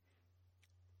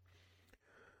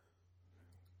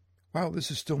 Wow,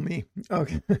 this is still me.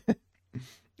 Okay.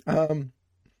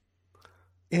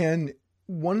 And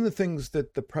one of the things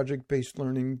that the project-based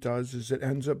learning does is it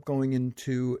ends up going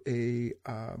into a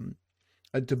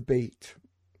debate.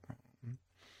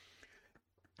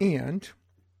 And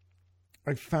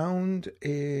I found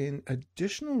an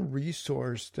additional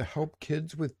resource to help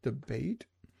kids with debate.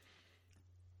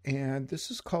 And this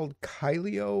is called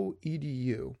Kylio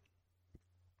EDU.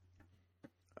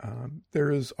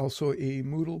 There is also a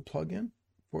Moodle plugin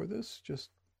for this, just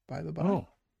by the by. Oh.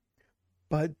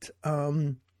 But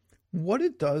what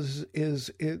it does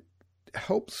is it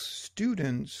helps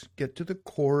students get to the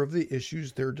core of the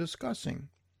issues they're discussing.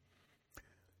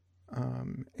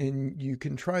 And you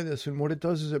can try this, and what it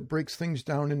does is it breaks things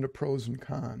down into pros and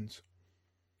cons.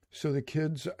 So the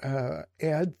kids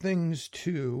add things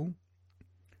to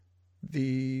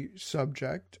the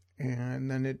subject, and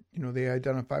then they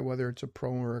identify whether it's a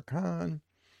pro or a con,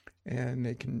 and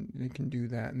they can do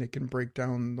that, and they can break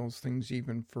down those things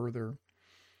even further.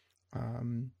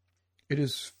 It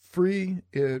is free.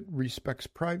 It respects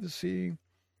privacy,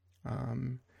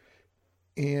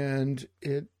 and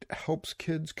it helps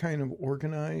kids kind of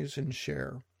organize and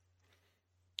share.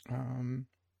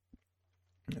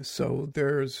 So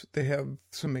they have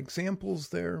some examples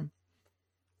there,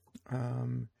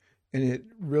 and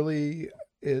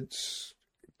it's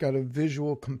got a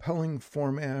visual, compelling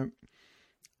format.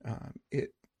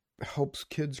 It helps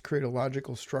kids create a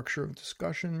logical structure of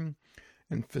discussion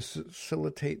and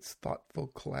facilitates thoughtful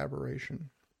collaboration.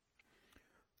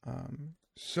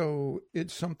 So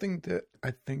it's something that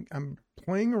I think I'm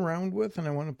playing around with, and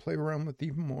I want to play around with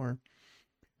even more.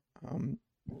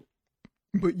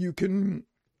 But you can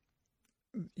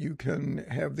you can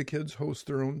have the kids host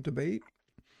their own debate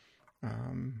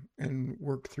and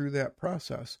work through that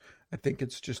process. I think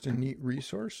it's just a neat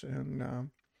resource, and you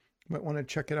might want to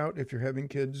check it out if you're having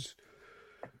kids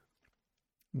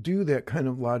do that kind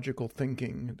of logical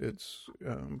thinking. It's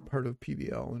part of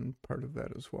PBL and part of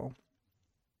that as well.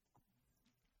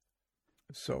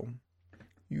 So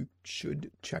you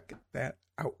should check that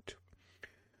out.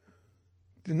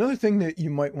 Another thing that you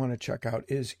might want to check out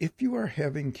is if you are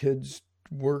having kids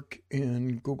work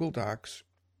in Google Docs,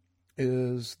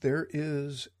 there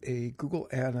is a Google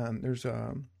add-on. There's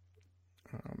an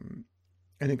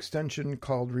extension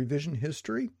called Revision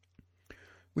History,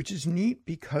 which is neat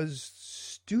because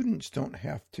students don't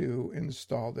have to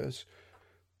install this,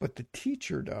 but the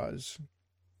teacher does,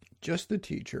 just the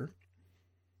teacher,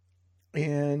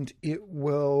 and it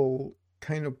will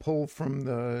kind of pull from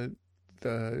the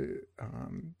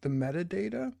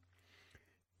metadata,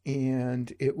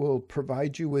 and it will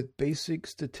provide you with basic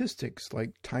statistics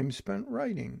like time spent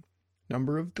writing,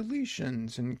 number of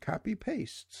deletions, and copy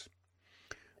pastes.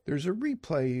 There's a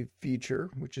replay feature,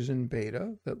 which is in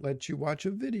beta, that lets you watch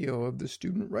a video of the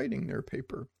student writing their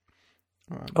paper.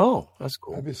 Oh, that's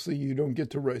cool. Obviously, you don't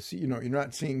get to write, you're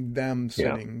not seeing them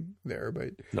sitting there,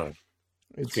 but no,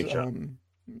 it's screenshot.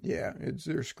 It's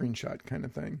their screenshot kind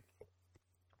of thing.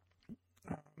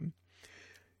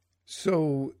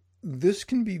 So this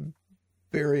can be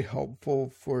very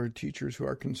helpful for teachers who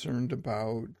are concerned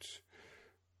about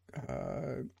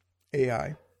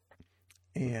AI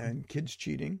and kids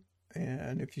cheating.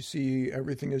 And if you see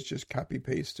everything is just copy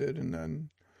pasted and then,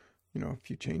 a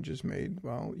few changes made,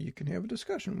 well, you can have a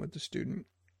discussion with the student.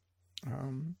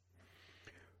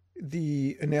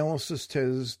 The analysis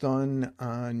is done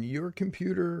on your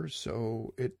computer,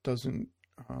 so it doesn't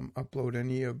upload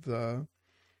any of the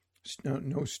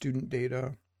no student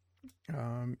data.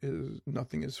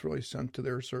 Nothing is really sent to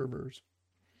their servers.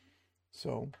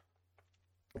 So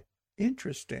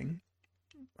interesting.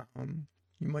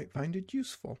 You might find it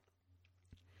useful.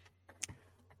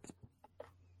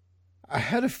 I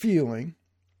had a feeling,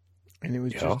 and it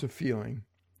was just a feeling,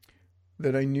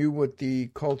 that I knew what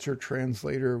the culture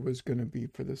translator was going to be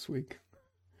for this week.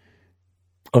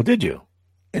 Oh, did you?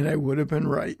 And I would have been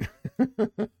right.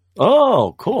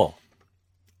 Oh, cool.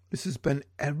 This has been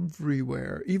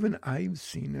everywhere. Even I've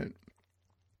seen it.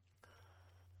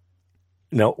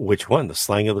 Now, which one? The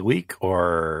slang of the week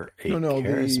or a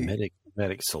charismatic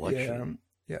selection?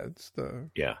 Yeah, it's the...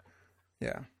 Yeah.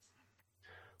 Yeah.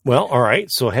 Well, all right.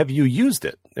 So have you used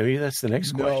it? Maybe that's the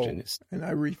next question. And I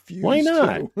refuse. Why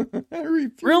not? I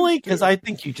refuse. Really? Because I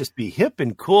think you'd just be hip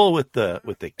and cool with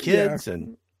the kids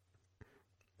and...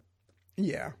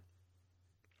 Yeah.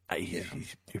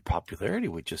 Your popularity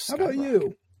would just... How about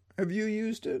you? Have you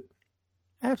used it?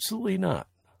 Absolutely not.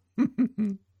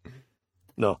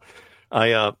 No.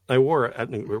 I wore a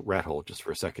rat hole just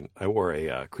for a second. I wore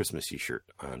a Christmassy shirt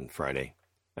on Friday.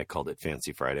 I called it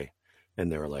Fancy Friday.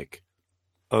 And they were like,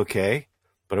 okay.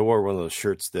 But I wore one of those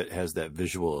shirts that has that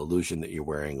visual illusion that you're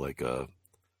wearing like a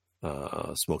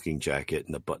smoking jacket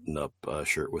and a button-up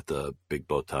shirt with a big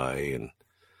bow tie. And,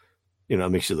 it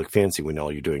makes you look fancy when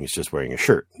all you're doing is just wearing a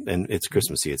shirt. And it's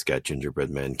Christmassy. It's got gingerbread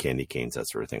men, candy canes, that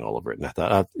sort of thing all over it. And I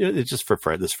thought, it's just for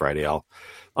this Friday.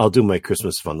 I'll do my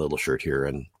Christmas fun little shirt here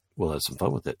and we'll have some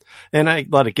fun with it. And a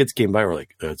lot of kids came by and were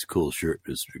like, that's a cool shirt,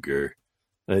 Mr. Gurr.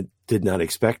 I did not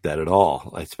expect that at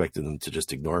all. I expected them to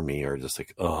just ignore me or just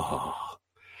like, oh.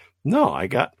 No, I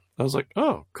was like,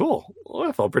 oh, cool. Well,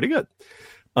 I felt pretty good.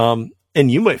 And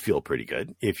you might feel pretty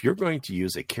good if you're going to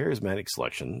use a charismatic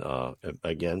selection,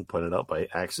 again, pointed out by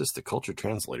Axis, the culture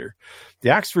translator. The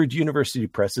Oxford University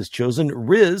Press has chosen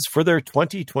Riz for their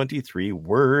 2023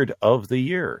 Word of the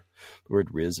Year. The word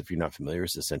Riz, if you're not familiar,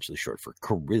 is essentially short for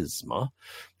charisma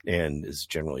and is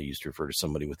generally used to refer to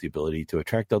somebody with the ability to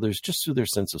attract others just through their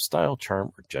sense of style,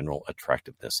 charm, or general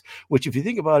attractiveness, which, if you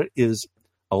think about it, is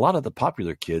a lot of the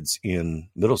popular kids in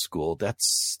middle school.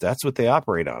 That's what they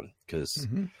operate on, because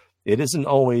it isn't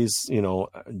always,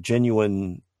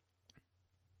 genuine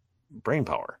brain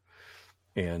power.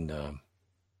 And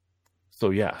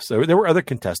so there were other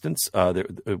contestants.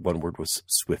 One word was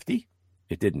Swifty.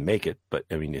 It didn't make it, but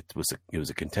I mean, it was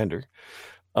a contender.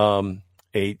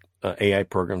 AI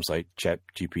programs like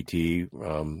ChatGPT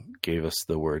gave us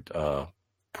the word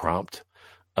prompt.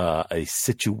 A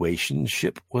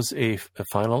situationship was a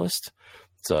finalist.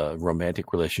 It's a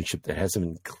romantic relationship that hasn't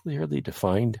been clearly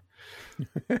defined.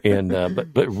 And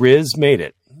but Riz made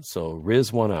it, so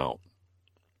Riz won out.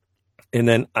 And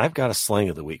then I've got a slang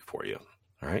of the week for you.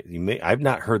 All right, I've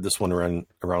not heard this one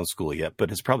around school yet,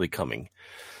 but it's probably coming.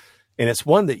 And it's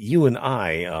one that you and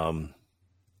I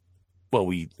well,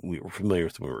 we were familiar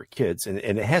with when we were kids, and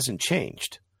it hasn't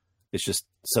changed. It's just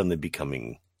suddenly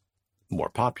becoming more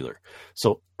popular.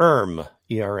 So ERM,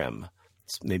 E-R-M,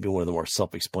 it's maybe one of the more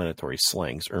self-explanatory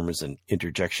slangs. ERM is an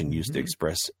interjection used to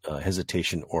express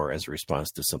hesitation or as a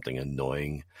response to something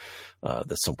annoying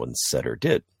that someone said or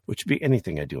did, which would be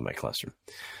anything I do in my classroom.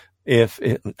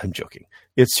 I'm joking.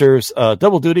 It serves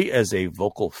double duty as a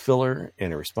vocal filler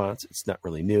and a response. It's not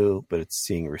really new, but it's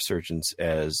seeing a resurgence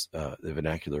as the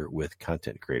vernacular with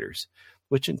content creators,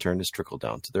 which in turn has trickled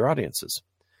down to their audiences.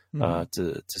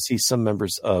 To see some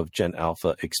members of Gen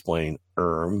Alpha explain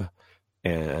ERM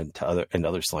and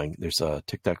other slang, there's a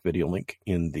TikTok video link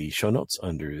in the show notes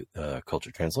under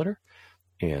Culture Translator,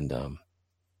 and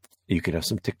you can have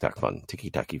some TikTok fun,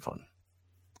 tiki-taki fun.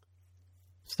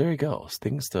 So there you go.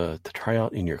 Things to try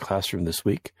out in your classroom this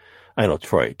week. I know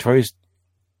Troy's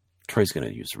going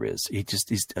to use Riz.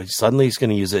 He's suddenly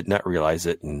going to use it, not realize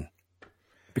it, and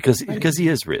because he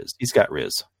is Riz. He's got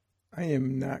Riz. I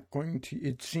am not going to.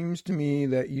 It seems to me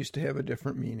that used to have a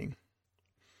different meaning.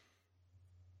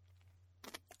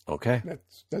 Okay.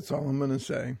 That's all I'm going to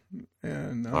say.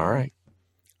 And all right.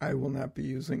 I will not be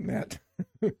using that.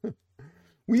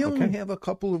 We only have a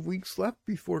couple of weeks left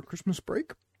before Christmas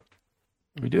break.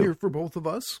 We do. Here for both of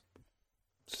us.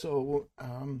 So,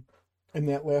 and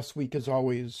that last week is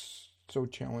always so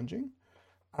challenging.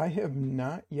 I have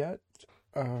not yet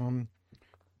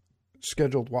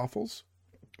scheduled waffles.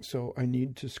 So I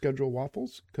need to schedule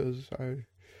waffles because I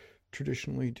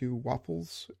traditionally do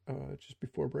waffles just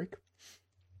before break.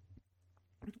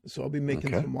 So I'll be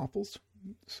making some waffles.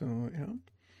 So, yeah.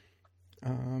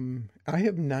 I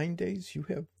have 9 days. You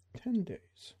have 10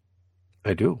 days.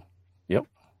 I do. Yep.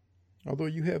 Although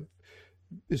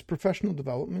is professional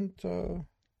development? I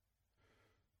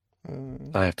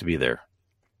have to be there.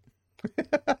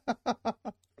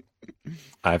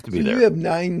 I have to be there. You have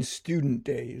 9 student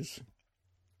days.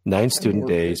 9 student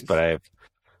days, but I have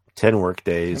 10 work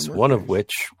days, one of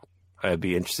which I'd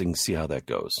be interested to see how that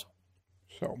goes.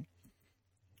 So,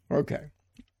 okay.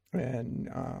 And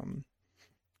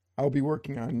I'll be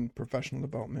working on professional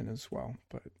development as well,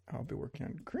 but I'll be working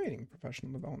on creating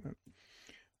professional development.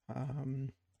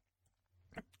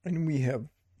 And we have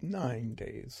 9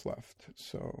 days left.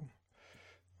 So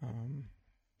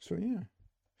yeah.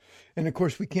 And of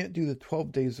course, we can't do the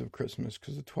 12 days of Christmas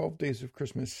because the 12 days of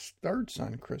Christmas starts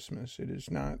on Christmas. It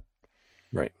is not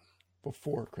right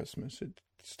before Christmas. It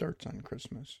starts on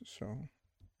Christmas. So,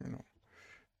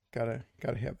 gotta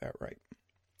have that right.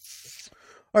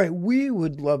 All right. We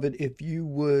would love it if you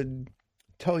would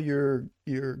tell your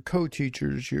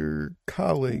co-teachers, your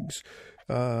colleagues,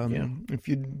 if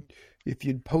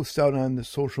you'd post out on the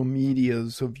social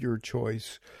medias of your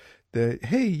choice that,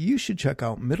 hey, you should check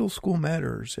out Middle School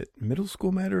Matters at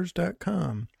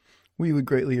middleschoolmatters.com. We would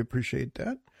greatly appreciate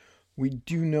that. We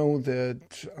do know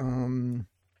that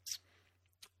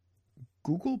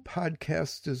Google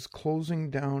Podcast is closing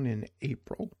down in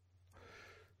April.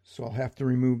 So I'll have to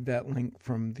remove that link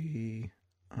from the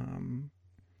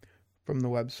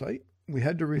website. We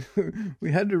had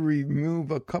to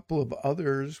remove a couple of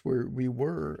others where we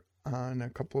were on a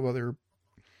couple of other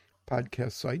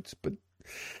podcast sites, but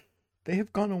they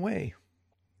have gone away.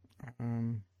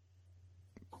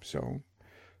 So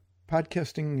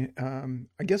podcasting,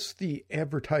 I guess the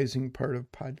advertising part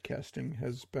of podcasting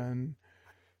has been,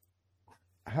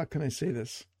 how can I say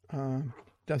this?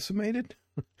 Decimated?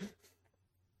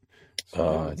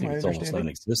 I think it's almost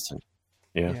non-existent.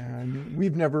 Yeah. I mean,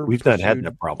 we've not had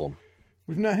that problem.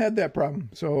 We've not had that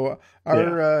problem. So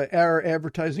our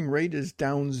advertising rate is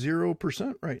down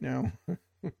 0% right now.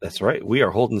 That's right. We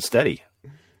are holding steady.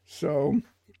 So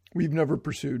we've never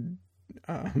pursued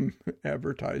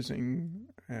advertising,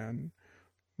 and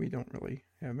we don't really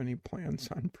have any plans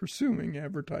on pursuing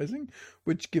advertising,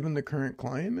 which given the current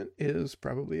climate is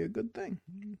probably a good thing.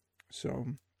 So,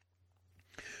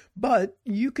 but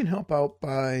you can help out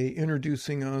by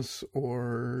introducing us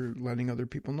or letting other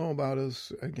people know about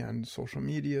us. Again, social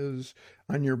medias,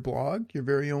 on your blog, your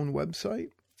very own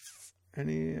website.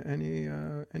 Any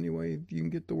way you can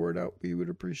get the word out, we would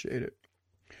appreciate it.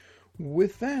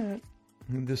 With that,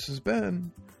 this has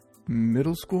been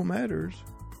Middle School Matters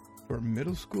for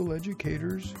middle school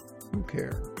educators who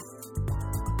care.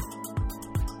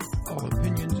 All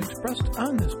opinions expressed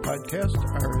on this podcast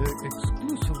are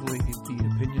exclusively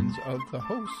the opinions of the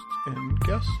host and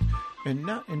guest and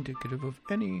not indicative of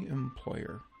any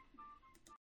employer.